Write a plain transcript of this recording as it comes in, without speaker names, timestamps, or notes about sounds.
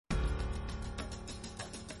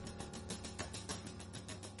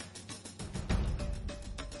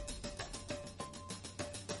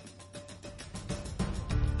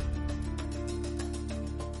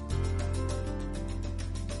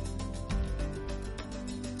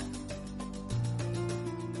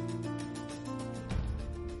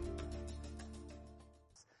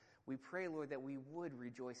pray, Lord, that we would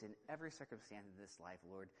rejoice in every circumstance of this life,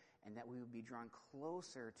 Lord, and that we would be drawn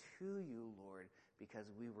closer to you, Lord, because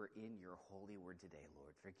we were in your holy word today,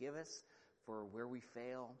 Lord. Forgive us for where we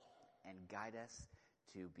fail and guide us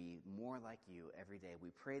to be more like you every day.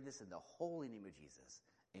 We pray this in the holy name of Jesus.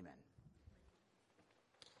 Amen.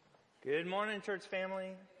 Good morning, church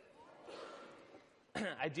family.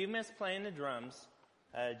 I do miss playing the drums.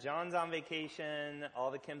 John's on vacation.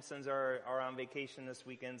 All the Kimpsons are on vacation this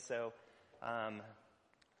weekend, so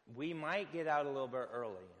we might get out a little bit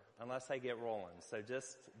early unless I get rolling. So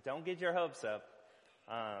just don't get your hopes up.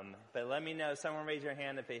 But let me know. Someone raise your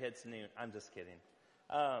hand if it hits noon. I'm just kidding.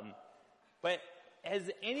 But has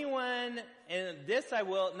anyone, and this I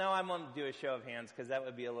won't do a show of hands because that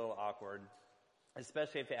would be a little awkward,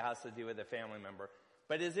 especially if it has to do with a family member.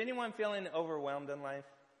 But is anyone feeling overwhelmed in life?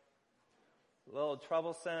 A little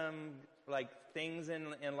troublesome, like things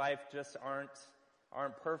in life just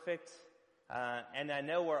aren't perfect? And I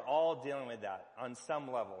know we're all dealing with that on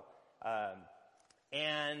some level.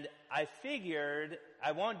 And I figured,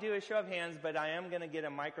 I won't do a show of hands, but I am going to get a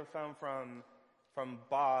microphone from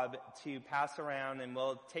Bob to pass around, and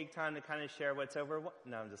we'll take time to kind of share what's over.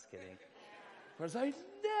 No, I'm just kidding. I was like,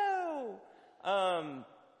 no!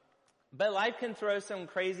 But life can throw some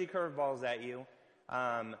crazy curveballs at you.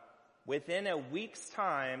 Within a week's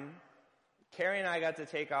time, Carrie and I got to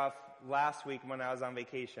take off last week when I was on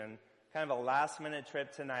vacation, kind of a last-minute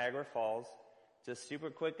trip to Niagara Falls. Just super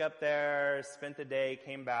quick up there, spent the day,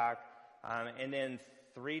 came back, and then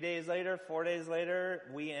 4 days later,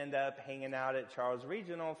 we end up hanging out at Charles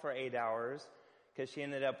Regional for 8 hours because she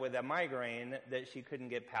ended up with a migraine that she couldn't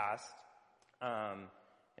get past.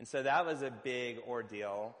 And so that was a big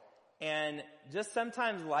ordeal. And just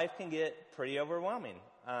sometimes life can get pretty overwhelming.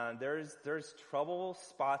 There's trouble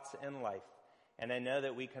spots in life. And I know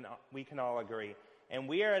that we can all agree. And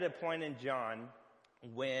we are at a point in John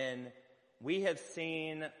when we have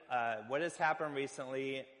seen what has happened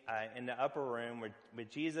recently in the upper room with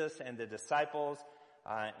Jesus and the disciples.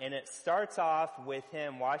 And it starts off with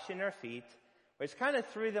him washing their feet, which kind of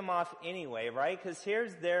threw them off anyway, right? Because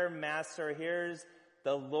here's their master, here's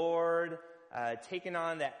the Lord taking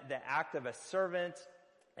on the act of a servant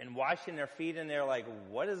and washing their feet, and they're like,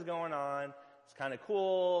 what is going on? It's kind of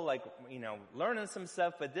cool, like, learning some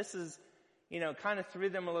stuff, but this is, kind of threw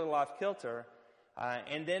them a little off kilter.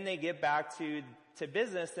 And then they get back to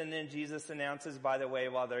business, and then Jesus announces, by the way,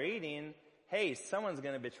 while they're eating, hey, someone's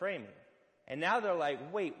going to betray me. And now they're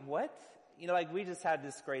like, wait, what? We just had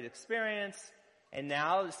this great experience, and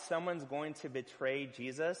now someone's going to betray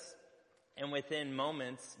Jesus. And within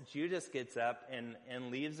moments, Judas gets up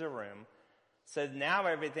and leaves the room. So now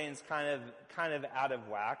everything's kind of out of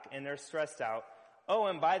whack, and they're stressed out. Oh,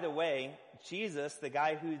 and by the way, Jesus, the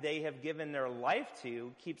guy who they have given their life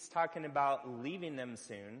to, keeps talking about leaving them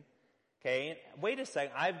soon. Okay, wait a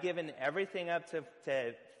second. I've given everything up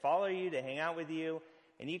to follow you, to hang out with you,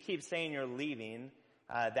 and you keep saying you're leaving.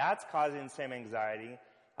 That's causing some anxiety.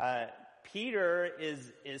 Peter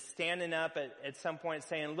is standing up at some point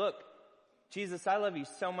saying, look, Jesus, I love you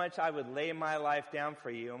so much I would lay my life down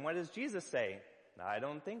for you. And what does Jesus say? I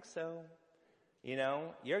don't think so.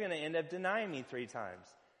 You're going to end up denying me 3 times.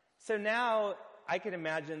 So now I can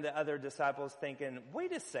imagine the other disciples thinking,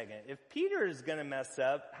 wait a second, if Peter's going to mess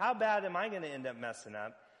up, how bad am I going to end up messing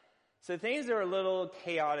up? So things are a little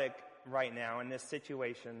chaotic right now in this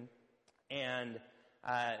situation. And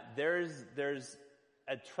there's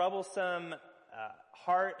a troublesome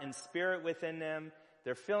heart and spirit within them.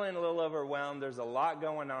 They're feeling a little overwhelmed. There's a lot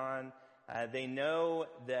going on. They know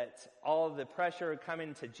that all of the pressure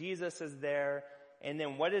coming to Jesus is there. And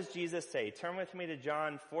then what does Jesus say? Turn with me to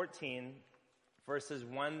John 14, verses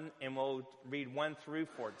 1, and we'll read 1 through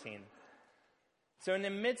 14. So in the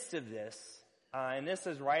midst of this, and this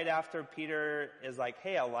is right after Peter is like,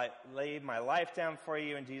 hey, I'll lay my life down for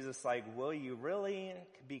you. And Jesus is like, will you really?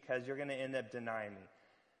 Because you're going to end up denying me.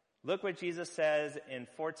 Look what Jesus says in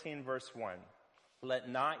 14, verse 1. Let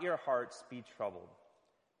not your hearts be troubled.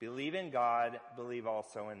 Believe in God, believe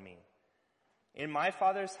also in me. In my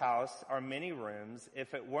Father's house are many rooms.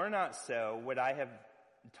 If it were not so, would I have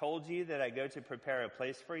told you that I go to prepare a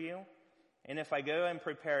place for you? And if I go and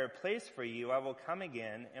prepare a place for you, I will come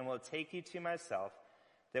again and will take you to myself,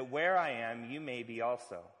 that where I am, you may be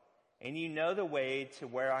also. And you know the way to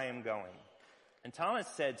where I am going. And Thomas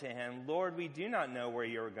said to him, Lord, we do not know where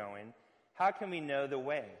you are going. How can we know the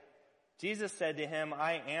way? Jesus said to him,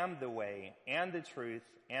 I am the way and the truth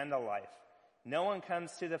and the life. No one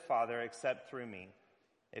comes to the Father except through me.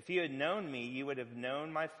 If you had known me, you would have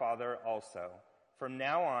known my Father also. From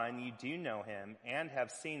now on, you do know him and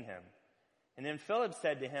have seen him. And then Philip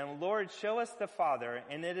said to him, Lord, show us the Father,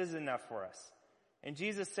 and it is enough for us. And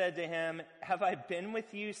Jesus said to him, have I been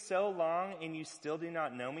with you so long, and you still do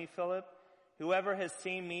not know me, Philip? Whoever has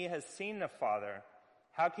seen me has seen the Father.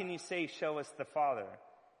 How can you say, show us the Father?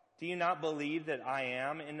 Do you not believe that I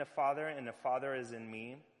am in the Father, and the Father is in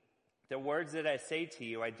me? The words that I say to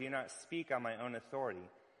you, I do not speak on my own authority,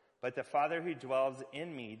 but the Father who dwells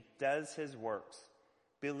in me does his works.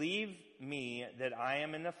 Believe me that I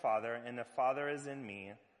am in the Father, and the Father is in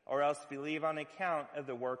me, or else believe on account of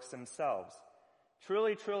the works themselves.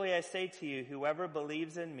 Truly, truly, I say to you, whoever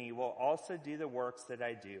believes in me will also do the works that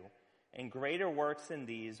I do, and greater works than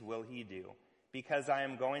these will he do, because I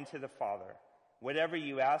am going to the Father. Whatever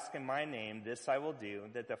you ask in my name, this I will do,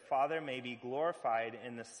 that the Father may be glorified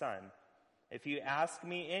in the Son. If you ask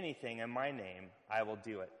me anything in my name, I will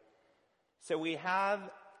do it. So we have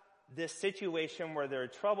this situation where there are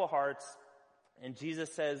troubled hearts, and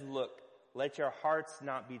Jesus says, look, let your hearts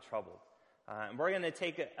not be troubled. And we're going to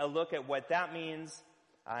take a look at what that means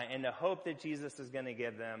and the hope that Jesus is going to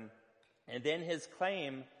give them. And then his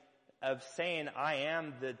claim of saying, I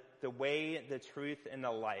am the way, the truth, and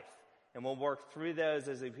the life. And we'll work through those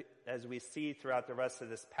as we see throughout the rest of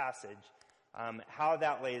this passage, how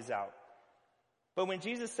that lays out. But when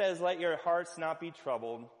Jesus says, let your hearts not be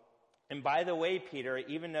troubled, and by the way, Peter,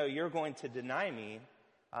 even though you're going to deny me,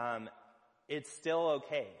 it's still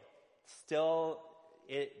okay. Still,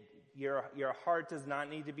 your heart does not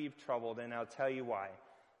need to be troubled, and I'll tell you why.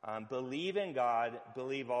 Believe in God,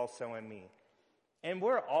 believe also in me. And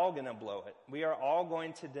we're all going to blow it. We are all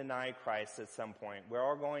going to deny Christ at some point. We're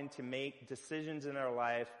all going to make decisions in our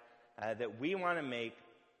life that we want to make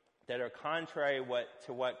that are contrary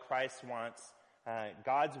to what Christ wants,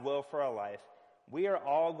 God's will for our life. We are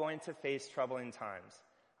all going to face troubling times.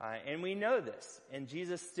 And we know this. And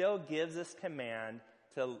Jesus still gives us command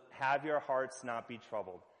to have your hearts not be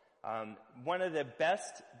troubled. One of the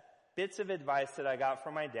best bits of advice that I got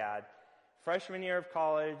from my dad, freshman year of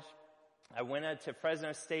college, I went out to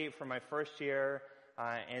Fresno State for my first year,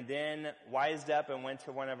 and then wised up and went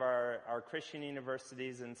to one of our Christian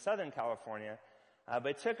universities in Southern California.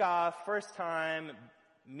 But took off, first time,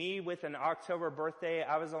 me with an October birthday.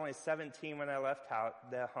 I was only 17 when I left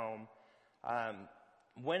the home.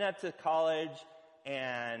 Went up to college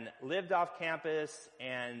and lived off campus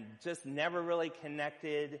and just never really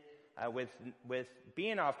connected with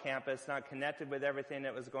being off campus, not connected with everything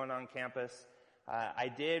that was going on campus.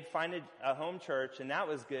 I did find a home church, and that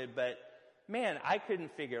was good, but man, I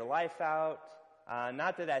couldn't figure life out.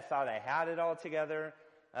 Not that I thought I had it all together,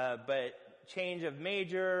 but change of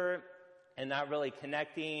major and not really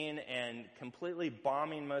connecting and completely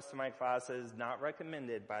bombing most of my classes, not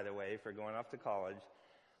recommended, by the way, for going off to college.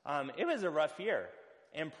 It was a rough year.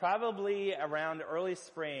 And probably around early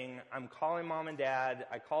spring, I'm calling mom and dad.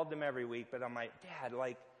 I called them every week, but I'm like, Dad,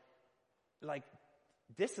 like,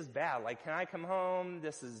 this is bad. Like, can I come home?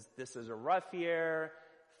 This is a rough year.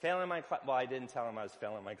 Failing my class. Well, I didn't tell him I was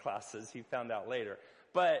failing my classes. He found out later.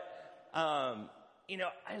 But, it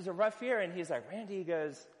was a rough year. And he's like, Randy, he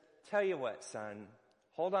goes, tell you what, son,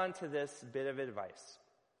 hold on to this bit of advice.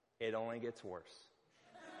 It only gets worse.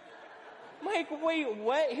 I'm like, wait,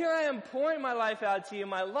 what? Here I am pouring my life out to you.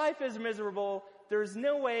 My life is miserable. There's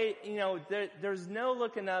no way, there's no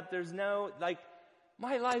looking up. There's no,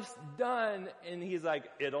 my life's done. And he's like,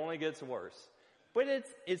 it only gets worse. But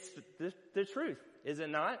it's the truth, is it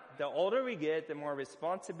not? The older we get, the more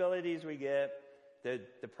responsibilities we get,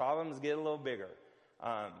 the problems get a little bigger.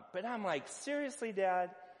 But I'm like, seriously,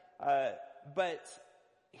 Dad? But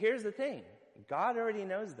here's the thing. God already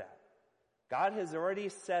knows that. God has already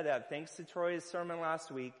set up, thanks to Troy's sermon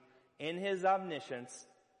last week, in his omniscience,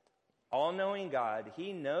 all-knowing God,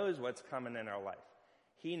 he knows what's coming in our life.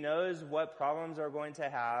 He knows what problems are going to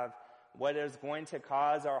have, what is going to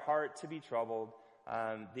cause our heart to be troubled,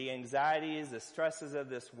 the anxieties, the stresses of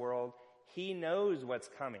this world. He knows what's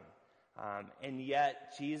coming. And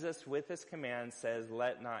yet, Jesus, with his command, says,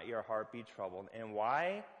 let not your heart be troubled. And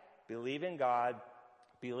why? Believe in God,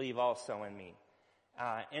 believe also in me.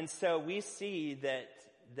 And so we see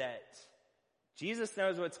that Jesus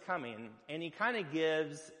knows what's coming, and he kind of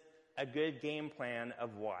gives a good game plan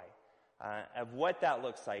of why, of what that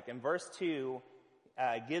looks like. And verse 2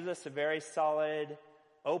 gives us a very solid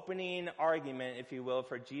opening argument, if you will,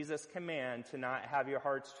 for Jesus' command to not have your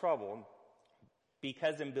hearts troubled,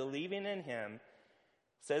 because in believing in him, it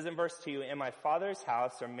says in verse 2, in my Father's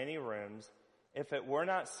house are many rooms. If it were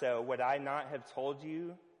not so, would I not have told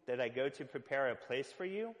you that I go to prepare a place for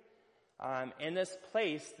you? And the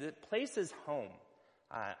place is home.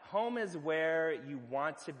 Home is where you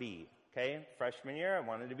want to be. Okay? Freshman year, I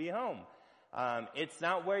wanted to be home. It's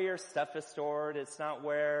not where your stuff is stored. It's not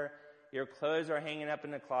where your clothes are hanging up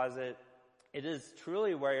in the closet. It is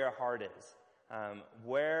truly where your heart is,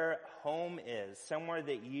 where home is, somewhere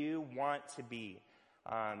that you want to be.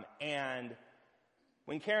 And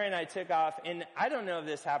when Carrie and I took off, and I don't know if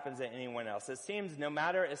this happens to anyone else, it seems no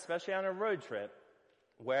matter, especially on a road trip,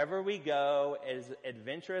 wherever we go, as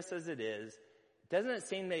adventurous as it is, doesn't it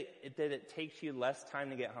seem that it takes you less time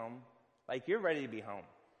to get home? Like, you're ready to be home.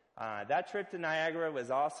 That trip to Niagara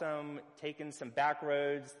was awesome, taking some back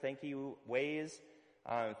roads, thank you, Waze,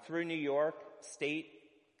 through New York State.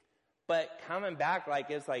 But coming back,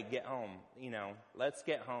 it's like, get home, let's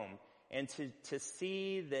get home. And to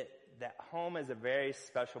see that home is a very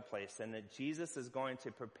special place, and that Jesus is going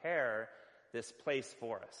to prepare this place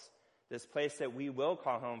for us, this place that we will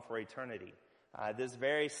call home for eternity, this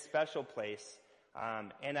very special place.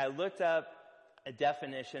 And I looked up a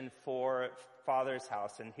definition for Father's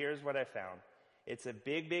house, and here's what I found. It's a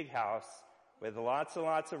big, big house with lots and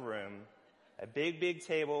lots of room, a big, big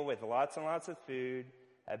table with lots and lots of food,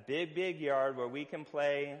 a big, big yard where we can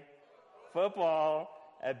play football,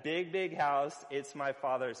 a big, big house. It's my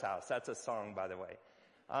Father's house. That's a song, by the way.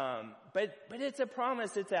 But it's a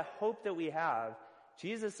promise. It's a hope that we have.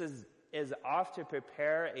 Jesus is off to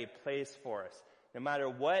prepare a place for us. No matter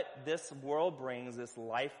what this world brings, this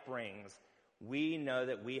life brings, we know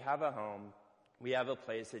that we have a home. We have a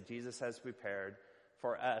place that Jesus has prepared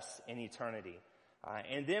for us in eternity.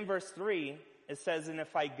 And then verse 3, it says, "And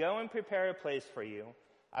if I go and prepare a place for you,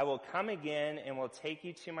 I will come again and will take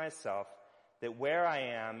you to myself, that where I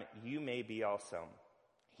am, you may be also."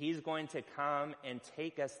 He's going to come and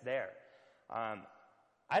take us there.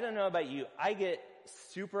 I don't know about you. I get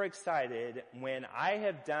super excited when I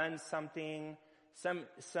have done something,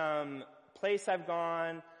 some place I've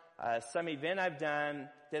gone, some event I've done,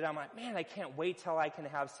 that I'm like, man, I can't wait till I can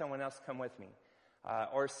have someone else come with me.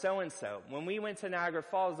 Or so-and-so. When we went to Niagara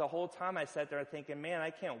Falls, the whole time I sat there thinking, man,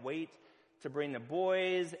 I can't wait to bring the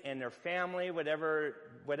boys and their family, whatever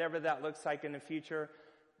that looks like in the future.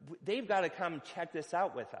 They've got to come check this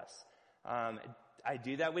out with us. I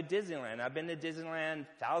do that with Disneyland. I've been to Disneyland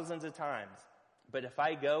thousands of times. But if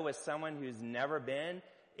I go with someone who's never been,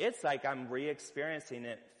 it's like I'm re-experiencing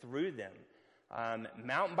it through them.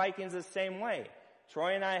 Mountain biking's the same way.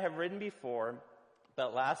 Troy and I have ridden before,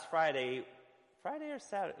 but last Friday or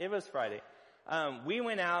Saturday? It was Friday. We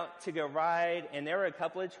went out to go ride, and there were a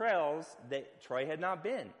couple of trails that Troy had not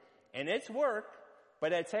been. And it's work,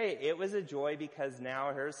 but I tell you, it was a joy, because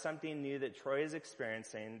now here's something new that Troy is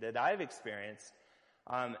experiencing, that I've experienced.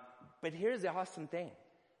 But here's the awesome thing.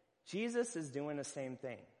 Jesus is doing the same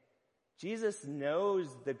thing. Jesus knows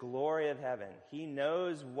the glory of heaven. He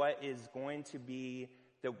knows what is going to be,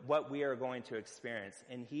 what we are going to experience.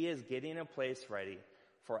 And he is getting a place ready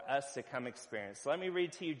for us to come experience. So let me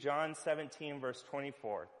read to you John 17, verse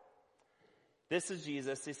 24. This is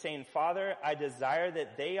Jesus. He's saying, "Father, I desire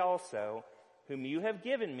that they also, whom you have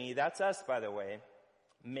given me," that's us, by the way,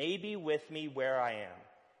 "may be with me where I am,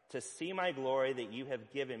 to see my glory that you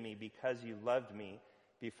have given me, because you loved me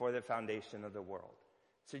before the foundation of the world."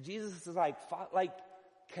 So Jesus is like,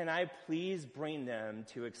 can I please bring them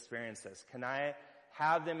to experience this? Can I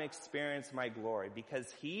have them experience my glory?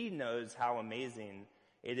 Because he knows how amazing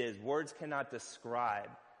it is. Words cannot describe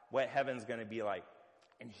what heaven's going to be like.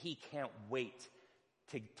 And he can't wait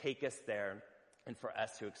to take us there and for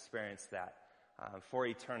us to experience that for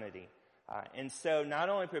eternity. And so not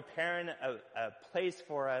only preparing a place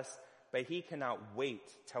for us, but he cannot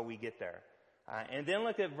wait till we get there. And then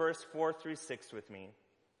look at verse 4 through 6 with me.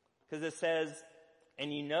 Because it says,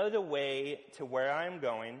 "And you know the way to where I am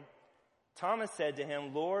going." Thomas said to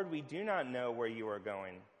him, "Lord, we do not know where you are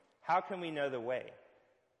going. How can we know the way?"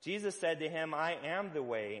 Jesus said to him, "I am the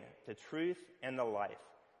way, the truth, and the life.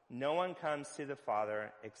 No one comes to the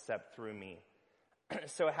Father except through me."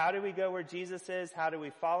 So how do we go where Jesus is? How do we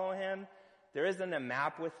follow him? There isn't a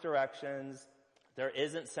map with directions. There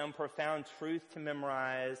isn't some profound truth to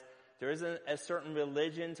memorize. There isn't a certain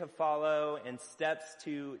religion to follow and steps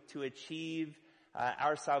to achieve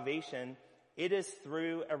our salvation. It is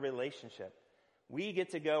through a relationship. We get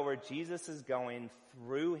to go where Jesus is going,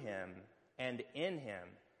 through him and in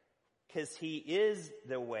him, because he is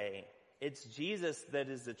the way. It's Jesus that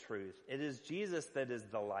is the truth. It is Jesus that is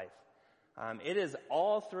the life. It is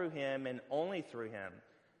all through him and only through him.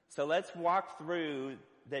 So let's walk through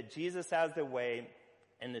that Jesus has the way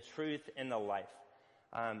and the truth and the life.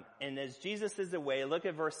 And as Jesus is the way, look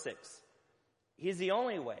at verse 6. He's the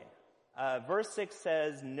only way. Verse 6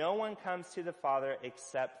 says, "No one comes to the Father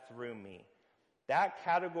except through me." That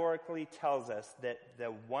categorically tells us that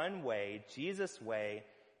the one way, Jesus' way,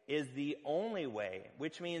 is the only way,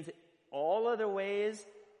 which means all other ways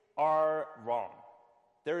are wrong.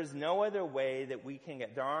 There is no other way that we can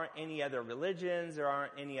get. There aren't any other religions. There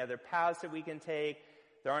aren't any other paths that we can take.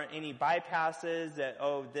 There aren't any bypasses that,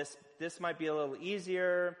 this might be a little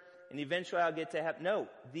easier and eventually I'll get to heaven. No,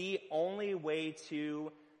 the only way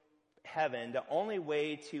to heaven, the only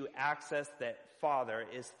way to access that Father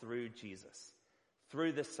is through Jesus,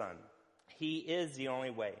 through the Son. He is the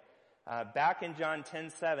only way. Back in John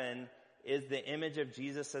 10:7 is the image of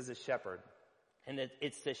Jesus as a shepherd. And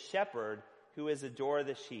it's the shepherd who is the door of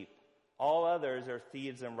the sheep. All others are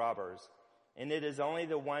thieves and robbers. And it is only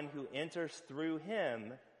the one who enters through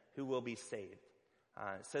him who will be saved.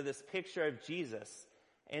 So this picture of Jesus.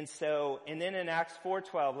 And then in Acts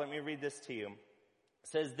 4:12, let me read this to you. It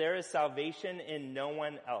says, there is salvation in no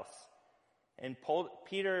one else. And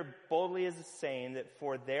Peter boldly is saying that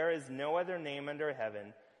for there is no other name under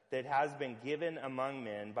heaven that has been given among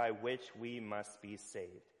men by which we must be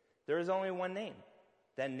saved. There is only one name.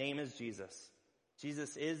 That name is Jesus.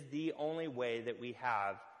 Jesus is the only way that we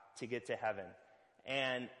have to get to heaven.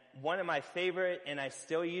 And one of my favorite, and I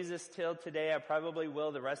still use this till today, I probably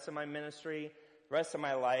will the rest of my ministry, the rest of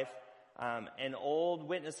my life, an old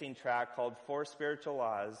witnessing tract called Four Spiritual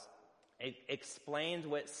Laws. It explains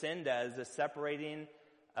what sin does, the separating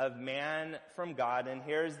of man from God. And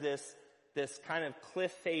here's this kind of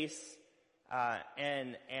cliff face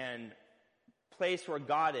and place where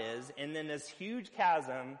God is, and then this huge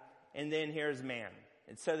chasm, and then here's man.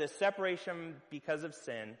 And so the separation because of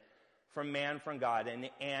sin from man from God. And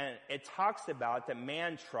it talks about that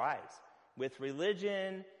man tries. With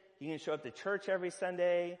religion, you can show up to church every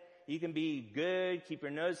Sunday, you can be good, keep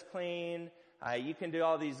your nose clean, you can do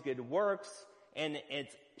all these good works, and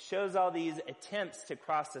it shows all these attempts to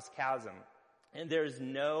cross this chasm. And there's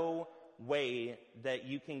no way that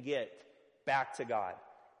you can get back to God.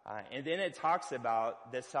 And then it talks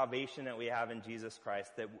about the salvation that we have in Jesus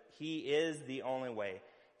Christ, that he is the only way,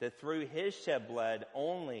 that through his shed blood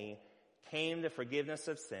only came the forgiveness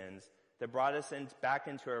of sins that brought us back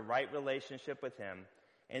into a right relationship with him.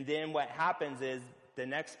 And then what happens is the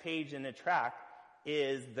next page in the tract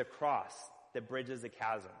is the cross that bridges the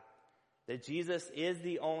chasm. That Jesus is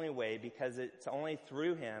the only way because it's only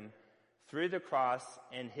through him, through the cross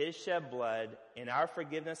and his shed blood and our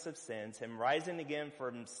forgiveness of sins, him rising again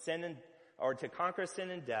from sin or to conquer sin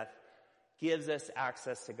and death, gives us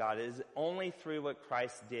access to God. It is only through what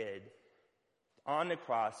Christ did on the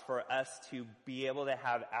cross for us to be able to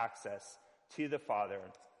have access to the Father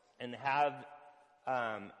and have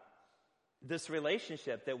this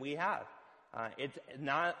relationship that we have. It's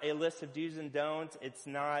not a list of do's and don'ts. It's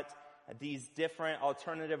not these different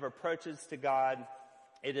alternative approaches to God.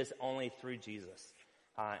 It is only through Jesus.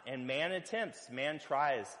 And man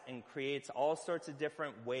tries and creates all sorts of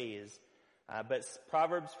different ways. But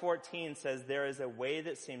Proverbs 14 says, there is a way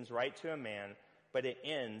that seems right to a man, but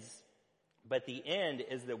the end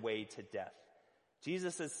is the way to death.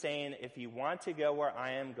 Jesus is saying, if you want to go where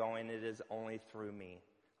I am going, it is only through me.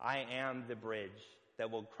 I am the bridge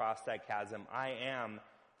that will cross that chasm. I am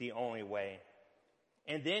the only way.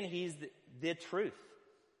 And then he's the truth.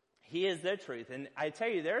 He is the truth. And I tell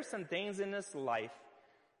you, there are some things in this life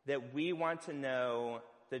that we want to know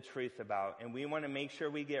the truth about, and we want to make sure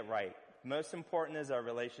we get right. Most important is our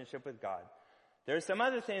relationship with God. There are some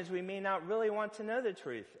other things we may not really want to know the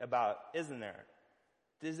truth about, isn't there?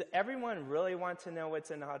 Does everyone really want to know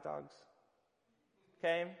what's in the hot dogs?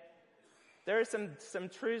 Okay? There are some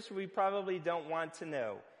truths we probably don't want to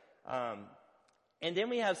know. And then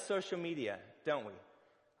we have social media, don't we?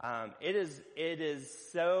 It is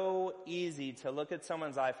so easy to look at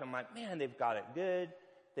someone's life and like, man, they've got it good.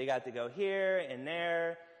 They got to go here and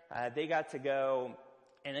there. They got to go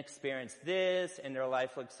and experience this, and their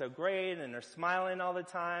life looks so great, and they're smiling all the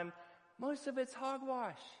time. Most of it's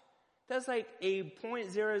hogwash. That's like a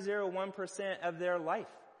 0.001% of their life.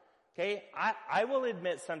 Okay? I will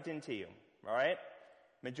admit something to you, all right?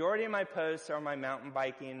 Majority of my posts are my mountain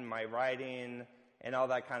biking, my riding, and all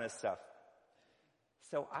that kind of stuff.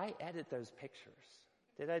 So I edit those pictures.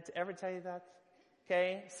 Did I ever tell you that?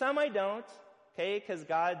 Okay? Some I don't, okay, because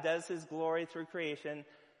God does his glory through creation.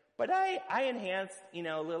 But I enhance,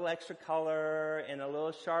 a little extra color and a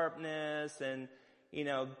little sharpness and,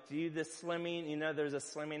 do the slimming. There's a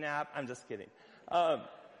slimming app. I'm just kidding. But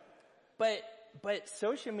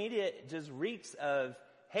social media just reeks of,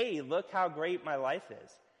 hey, look how great my life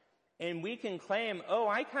is. And we can claim,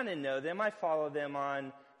 I kind of know them. I follow them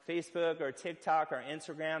on Facebook or TikTok or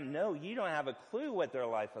Instagram. No, you don't have a clue what their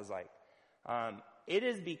life is like. It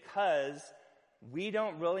is because we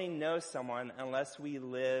don't really know someone unless we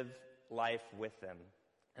live life with them.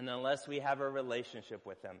 and unless we have a relationship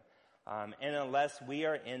with them, and unless we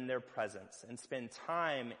are in their presence and spend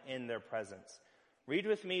time in their presence. Read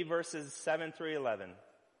with me verses 7 through 11.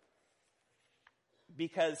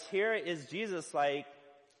 Because here is Jesus like,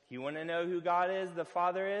 you want to know who God is, the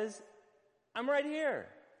Father is? I'm right here.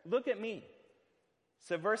 Look at me.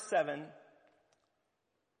 So verse 7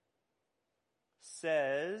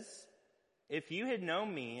 says, if you had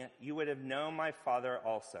known me, you would have known my Father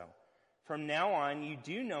also. From now on, you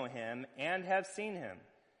do know him and have seen him.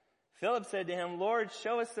 Philip said to him, Lord,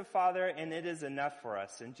 show us the Father, and it is enough for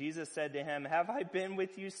us. And Jesus said to him, have I been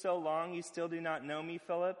with you so long, you still do not know me,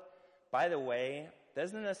 Philip? By the way,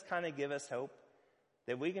 doesn't this kind of give us hope?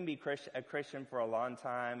 That we can be a Christian for a long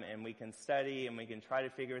time, and we can study, and we can try to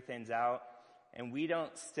figure things out, and we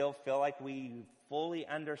don't still feel like we fully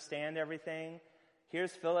understand everything.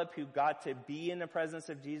 Here's Philip, who got to be in the presence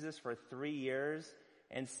of Jesus for 3 years,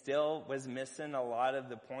 and still was missing a lot of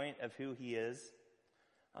the point of who he is.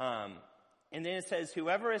 And then it says,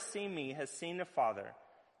 whoever has seen me has seen the Father.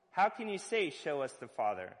 How can you say, show us the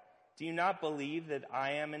Father? Do you not believe that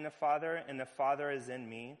I am in the Father and the Father is in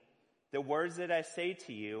me? The words that I say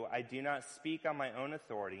to you, I do not speak on my own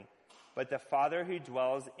authority, but the Father who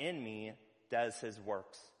dwells in me does his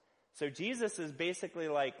works. So Jesus is basically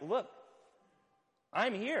like, look,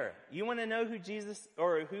 I'm here. You want to know who Jesus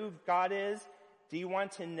or who God is? Do you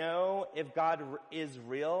want to know if God is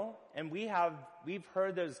real? And we've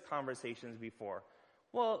heard those conversations before.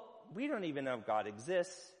 Well, we don't even know if God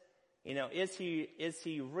exists. You know, is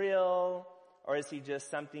he real? Or is he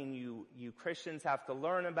just something you Christians have to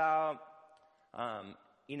learn about?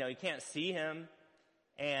 You know, you can't see him.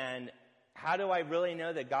 And how do I really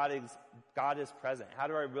know that God is present? How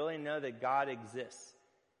do I really know that God exists?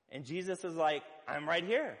 And Jesus is like, I'm right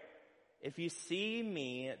here. If you see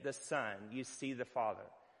me, the Son, you see the Father.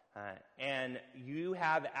 And you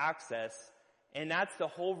have access. And that's the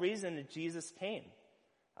whole reason that Jesus came.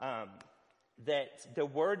 That the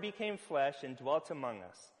Word became flesh and dwelt among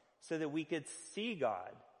us, so that we could see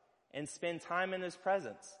God and spend time in his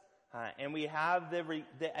presence. And we have the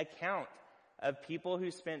account of people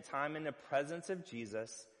who spent time in the presence of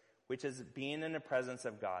Jesus, which is being in the presence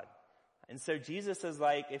of God. And so Jesus is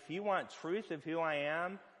like, if you want truth of who I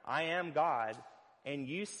am God, and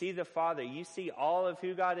you see the Father, you see all of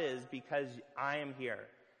who God is because I am here.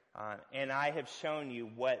 And I have shown you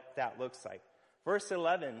what that looks like. Verse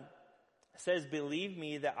 11 says, believe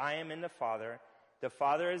me that I am in the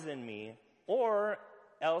Father is in me, or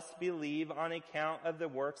else believe on account of the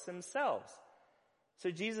works themselves.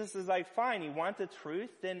 So Jesus is like, fine, you want the truth?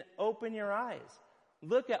 Then open your eyes.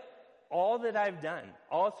 Look at all that I've done.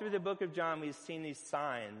 All through the book of John, we've seen these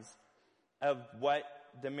signs of what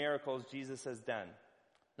the miracles Jesus has done.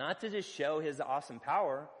 Not to just show his awesome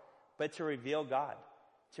power, but to reveal God,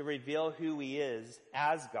 to reveal who he is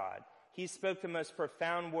as God. He spoke the most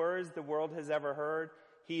profound words the world has ever heard.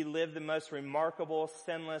 He lived the most remarkable,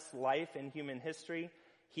 sinless life in human history.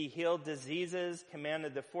 He healed diseases,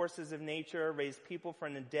 commanded the forces of nature, raised people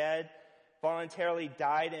from the dead, voluntarily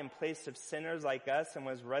died in place of sinners like us, and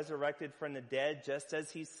was resurrected from the dead just as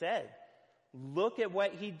he said. Look at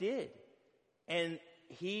what he did. And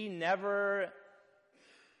he never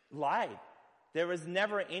lied. There was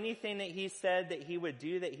never anything that he said that he would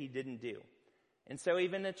do that he didn't do. And so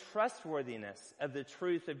even the trustworthiness of the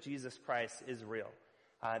truth of Jesus Christ is real.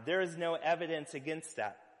 There is no evidence against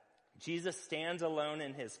that. Jesus stands alone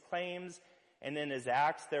in his claims and in his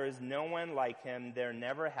acts. There is no one like him. There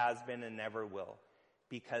never has been and never will,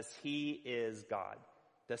 because he is God,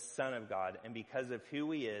 the Son of God. And because of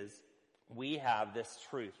who he is, we have this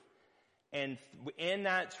truth. And in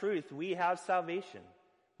that truth, we have salvation.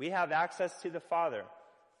 We have access to the Father.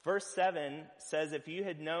 Verse 7 says, if you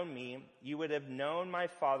had known me, you would have known my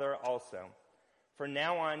Father also. From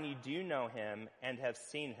now on, you do know him and have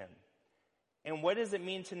seen him. And what does it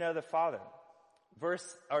mean to know the Father?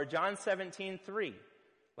 John 17:3.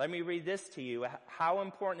 Let me read this to you, how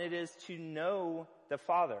important it is to know the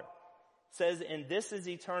Father. It says, and this is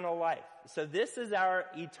eternal life. So this is our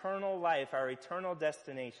eternal life, our eternal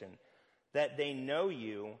destination, that they know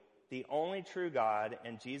you, the only true God,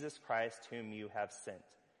 and Jesus Christ whom you have sent.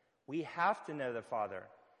 We have to know the Father.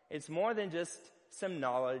 It's more than just some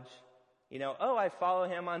knowledge. You know, I follow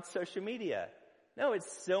him on social media. No,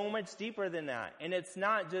 it's so much deeper than that. And it's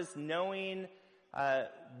not just knowing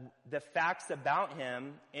the facts about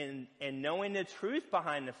him and knowing the truth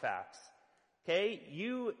behind the facts. Okay?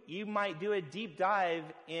 You might do a deep dive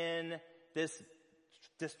in this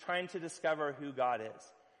trying to discover who God is.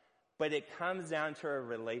 But it comes down to a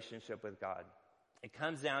relationship with God. It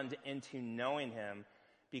comes down into knowing him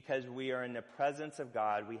because we are in the presence of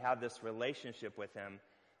God. We have this relationship with him.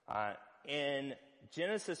 In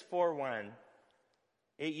Genesis 4:1,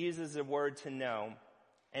 it uses the word to know,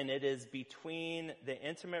 and it is between the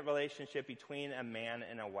intimate relationship between a man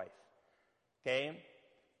and a wife. Okay?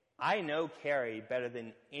 I know Carrie better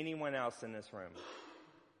than anyone else in this room.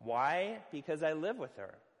 Why? Because I live with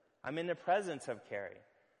her. I'm in the presence of Carrie.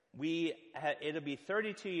 It'll be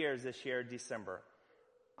 32 years this year, December.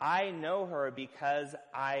 I know her because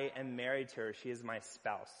I am married to her. She is my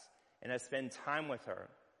spouse, and I spend time with her.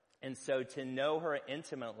 And so to know her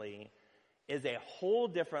intimately is a whole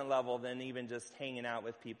different level than even just hanging out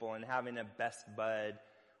with people and having a best bud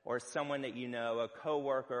or someone that you know, a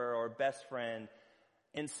coworker or best friend.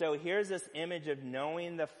 And so here's this image of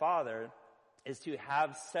knowing the Father is to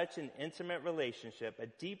have such an intimate relationship, a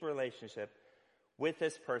deep relationship with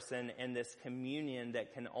this person and this communion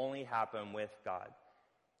that can only happen with God.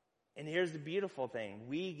 And here's the beautiful thing.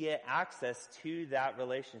 We get access to that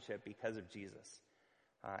relationship because of Jesus.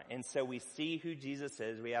 And so we see who Jesus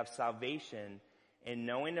is. We have salvation in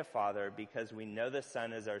knowing the Father because we know the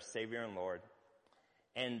Son is our Savior and Lord.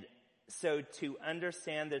 And so to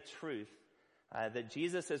understand the truth that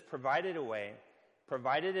Jesus has provided a way,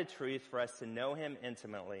 provided a truth for us to know him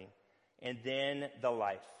intimately, and then the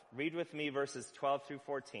life. Read with me verses 12 through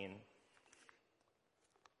 14.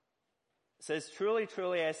 It says, "Truly,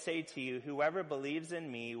 truly, I say to you, whoever believes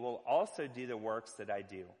in me will also do the works that I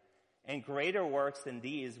do. And greater works than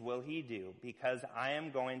these will he do, because I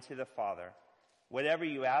am going to the Father. Whatever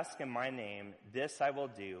you ask in my name, this I will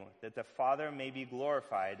do, that the Father may be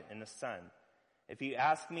glorified in the Son. If you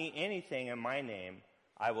ask me anything in my name,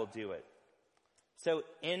 I will do it." So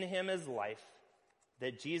in him is life,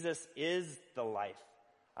 that Jesus is the life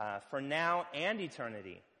for now and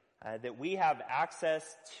eternity, that we have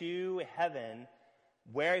access to heaven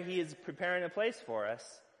where he is preparing a place for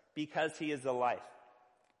us because he is the life.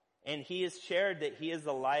 And he has shared that he is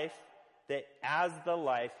the life, that as the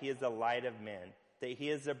life, he is the light of men, that he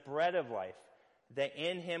is the bread of life, that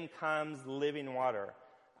in him comes living water.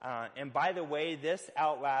 And by the way, this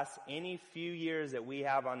outlasts any few years that we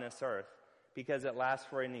have on this earth because it lasts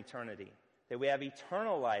for an eternity, that we have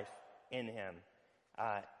eternal life in him.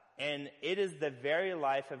 And it is the very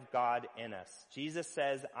life of God in us. Jesus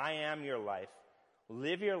says, "I am your life.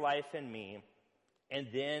 Live your life in me,"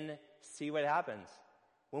 and then see what happens.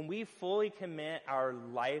 When we fully commit our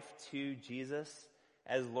life to Jesus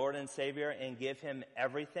as Lord and Savior and give him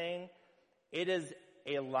everything, it is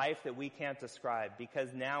a life that we can't describe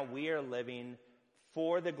because now we are living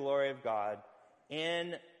for the glory of God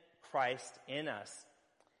in Christ in us.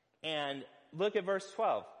 And look at verse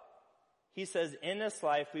 12. He says, "In this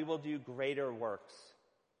life we will do greater works."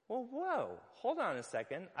 Well, whoa, hold on a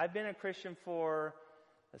second. I've been a Christian for,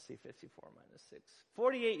 54 minus 6,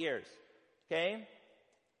 48 years, okay?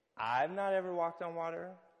 I've not ever walked on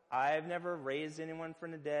water. I've never raised anyone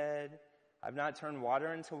from the dead. I've not turned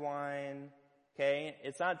water into wine, okay?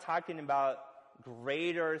 It's not talking about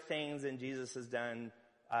greater things than Jesus has done,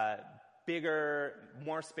 bigger,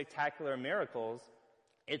 more spectacular miracles.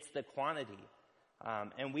 It's the quantity.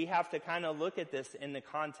 And we have to kind of look at this in the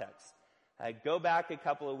context. Go back a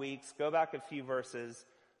couple of weeks, go back a few verses.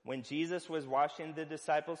 When Jesus was washing the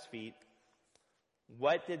disciples' feet,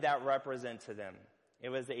 what did that represent to them? It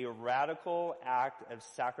was a radical act of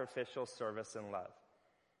sacrificial service and love.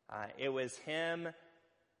 It was him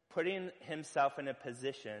putting himself in a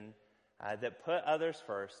position that put others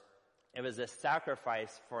first. It was a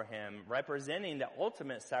sacrifice for him, representing the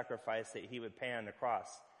ultimate sacrifice that he would pay on the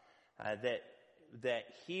cross.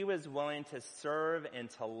 That he was willing to serve and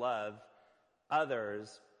to love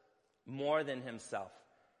others more than himself.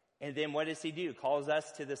 And then what does he do? Calls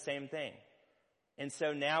us to the same thing. And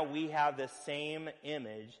so now we have the same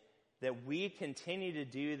image that we continue to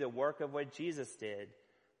do the work of what Jesus did.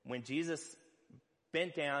 When Jesus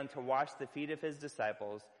bent down to wash the feet of his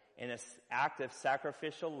disciples in an act of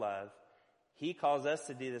sacrificial love, he calls us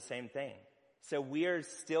to do the same thing. So we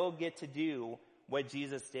still get to do what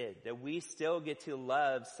Jesus did, that we still get to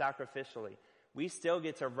love sacrificially. We still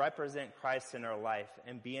get to represent Christ in our life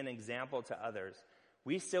and be an example to others.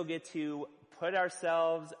 We still get to put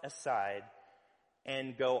ourselves aside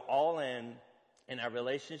and go all in our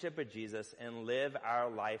relationship with Jesus and live our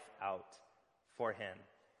life out for him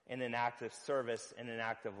in an act of service and an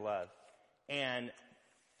act of love. And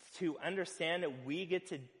to understand that we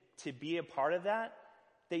get to be a part of that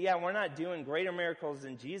yeah, we're not doing greater miracles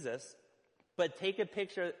than Jesus, but take a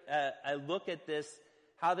picture, a look at this,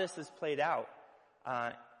 how this has played out.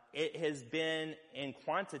 It has been in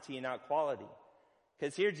quantity, not quality.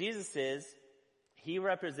 Because here Jesus is, he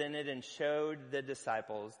represented and showed the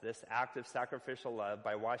disciples this act of sacrificial love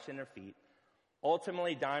by washing their feet,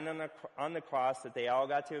 ultimately dying on the cross that they all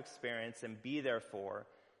got to experience and be there for,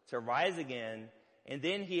 to rise again, and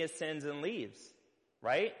then he ascends and leaves,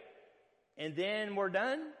 right? And then we're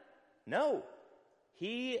done? No.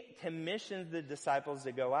 He commissions the disciples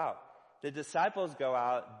to go out. The disciples go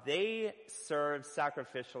out, they serve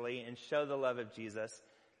sacrificially and show the love of Jesus.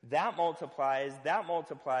 That multiplies.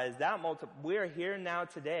 We're here now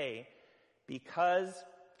today because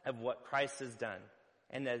of what Christ has done.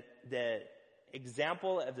 And the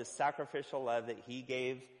example of the sacrificial love that he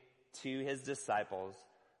gave to his disciples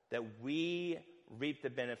that we reap the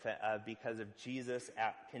benefit of because of Jesus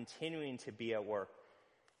continuing to be at work.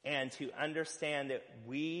 And to understand that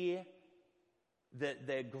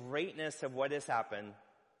the greatness of what has happened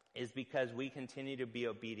is because we continue to be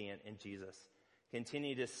obedient in Jesus.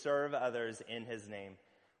 Continue to serve others in his name.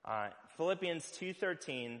 Philippians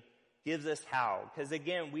 2:13 gives us how. Because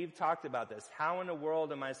again, we've talked about this. How in the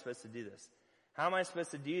world am I supposed to do this? How am I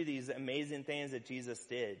supposed to do these amazing things that Jesus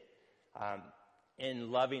did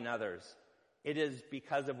in loving others? It is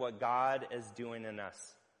because of what God is doing in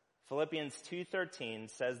us. Philippians 2:13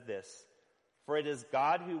 says this, "For it is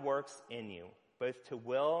God who works in you, both to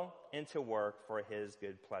will and to work for his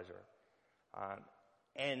good pleasure."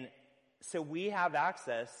 And so we have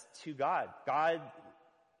access to God.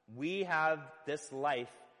 We have this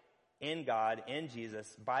life in God, in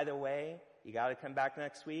Jesus. By the way, you got to come back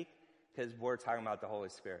next week because we're talking about the Holy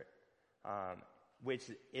Spirit, which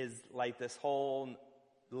is like this whole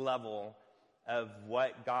level of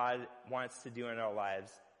what God wants to do in our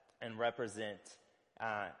lives and represent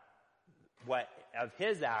what of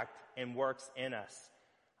his act and works in us.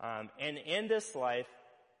 And in this life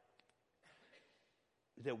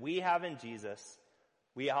that we have in Jesus,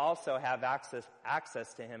 we also have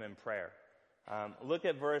access to him in prayer. Look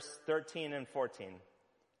at verse 13 and 14.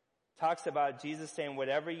 Talks about Jesus saying,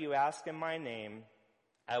 "Whatever you ask in my name,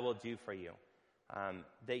 I will do for you."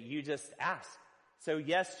 That you just ask. So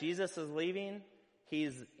yes, Jesus is leaving.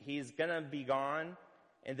 He's gonna be gone,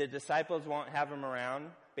 and the disciples won't have him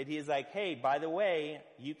around. But he's like, hey, by the way,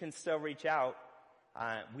 you can still reach out.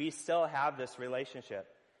 We still have this relationship.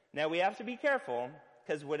 Now we have to be careful,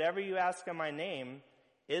 because whatever you ask in my name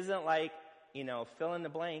isn't like, fill in the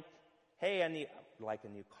blank. Hey, I need like a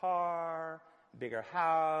new car, bigger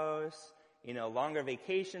house, longer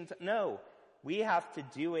vacations. No, we have to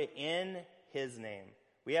do it in his name.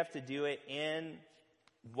 We have to do it in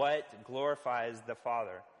what glorifies the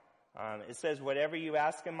Father. It says, whatever you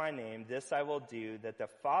ask in my name, this I will do, that the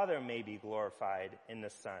Father may be glorified in the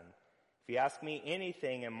Son. If you ask me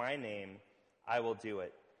anything in my name, I will do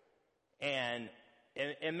it. And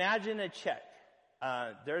imagine a check.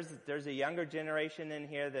 There's a younger generation in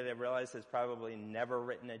here that I realize has probably never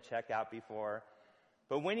written a check out before.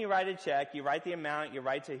 But when you write a check, you write the amount, you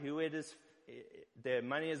write to who it is, the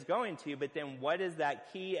money is going to, but then what is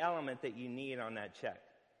that key element that you need on that check?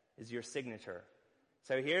 Is your signature.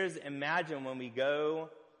 So imagine when we go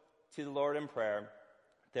to the Lord in prayer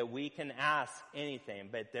that we can ask anything,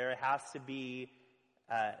 but there has to be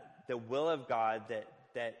the will of God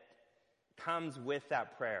that comes with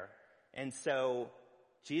that prayer. And so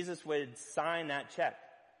Jesus would sign that check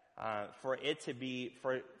for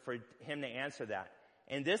him to answer that.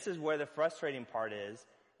 And this is where the frustrating part is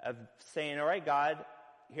of saying, all right, God,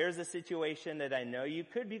 here's a situation that I know you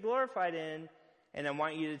could be glorified in, and I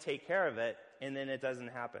want you to take care of it, and then it doesn't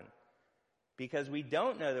happen. Because we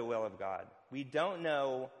don't know the will of God. We don't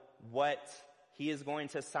know what he is going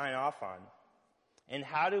to sign off on. And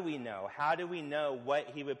how do we know? How do we know what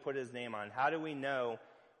he would put his name on? How do we know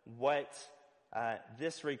what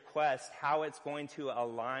this request, how it's going to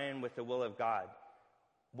align with the will of God?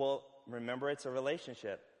 Well, remember, it's a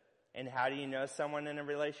relationship. And how do you know someone in a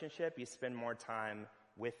relationship? You spend more time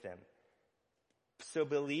with them. So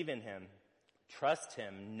believe in him. Trust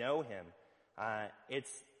him. Know him.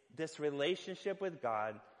 It's this relationship with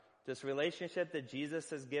God, this relationship that Jesus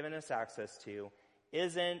has given us access to,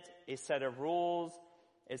 isn't a set of rules.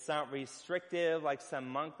 It's not restrictive like some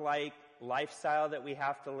monk-like lifestyle that we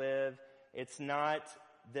have to live. It's not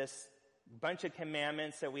this bunch of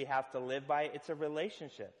commandments that we have to live by. It's a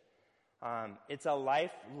relationship. It's a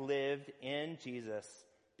life lived in Jesus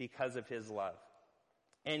because of his love.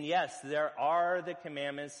 And yes, there are the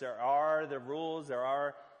commandments, there are the rules, there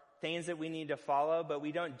are things that we need to follow, but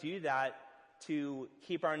we don't do that to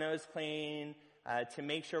keep our nose clean, to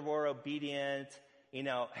make sure we're obedient.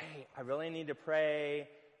 Hey, I really need to pray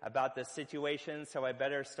about the situation, so I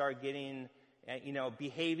better start getting,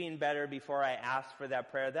 behaving better before I ask for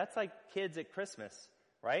that prayer. That's like kids at Christmas,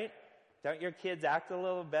 right? Don't your kids act a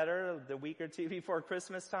little better the week or two before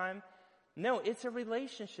Christmas time? No, it's a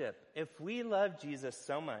relationship. If we love Jesus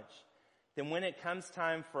so much, then when it comes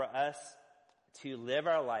time for us to live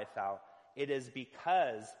our life out, it is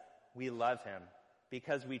because we love him,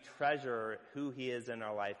 because we treasure who he is in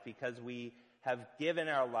our life, because we have given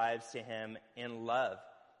our lives to him in love.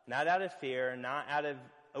 Not out of fear, not out of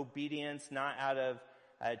obedience, not out of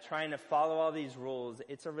trying to follow all these rules.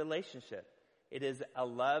 It's a relationship. It is a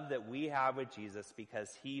love that we have with Jesus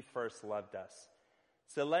because he first loved us.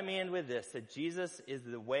 So let me end with this, that Jesus is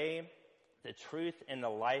the way, the truth, and the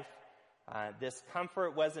life. This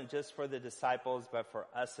comfort wasn't just for the disciples, but for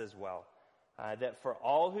us as well. That for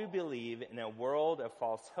all who believe in a world of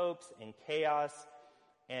false hopes and chaos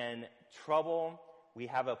and trouble, we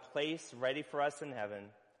have a place ready for us in heaven.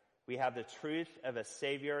 We have the truth of a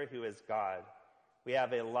Savior who is God. We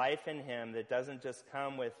have a life in him that doesn't just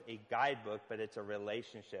come with a guidebook, but it's a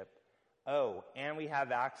relationship. Oh, and we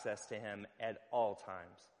have access to him at all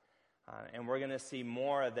times. And we're going to see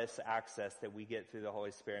more of this access that we get through the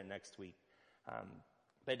Holy Spirit next week.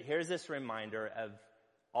 But here's this reminder of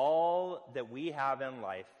all that we have in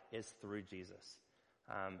life is through Jesus.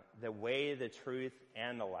 The way, the truth,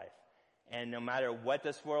 and the life. And no matter what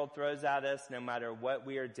this world throws at us, no matter what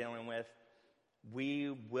we are dealing with,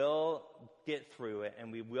 we will get through it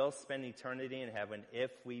and we will spend eternity in heaven if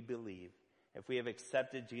we believe, if we have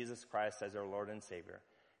accepted Jesus Christ as our Lord and Savior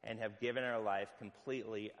and have given our life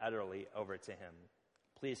completely, utterly over to him.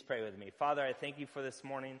 Please pray with me. Father, I thank you for this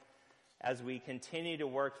morning as we continue to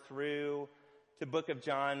work through the book of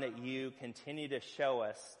John, that you continue to show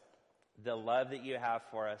us the love that you have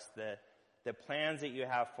for us, the plans that you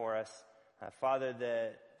have for us. Father,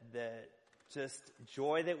 the just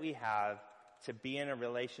joy that we have to be in a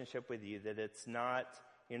relationship with you, that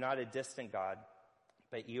you're not a distant God,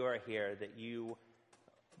 but you are here, that you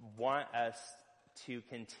want us to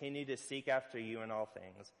continue to seek after you in all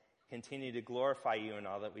things, continue to glorify you in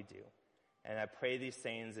all that we do. And I pray these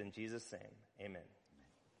things in Jesus' name. Amen.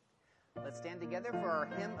 Let's stand together for our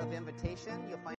hymn of invitation. You'll find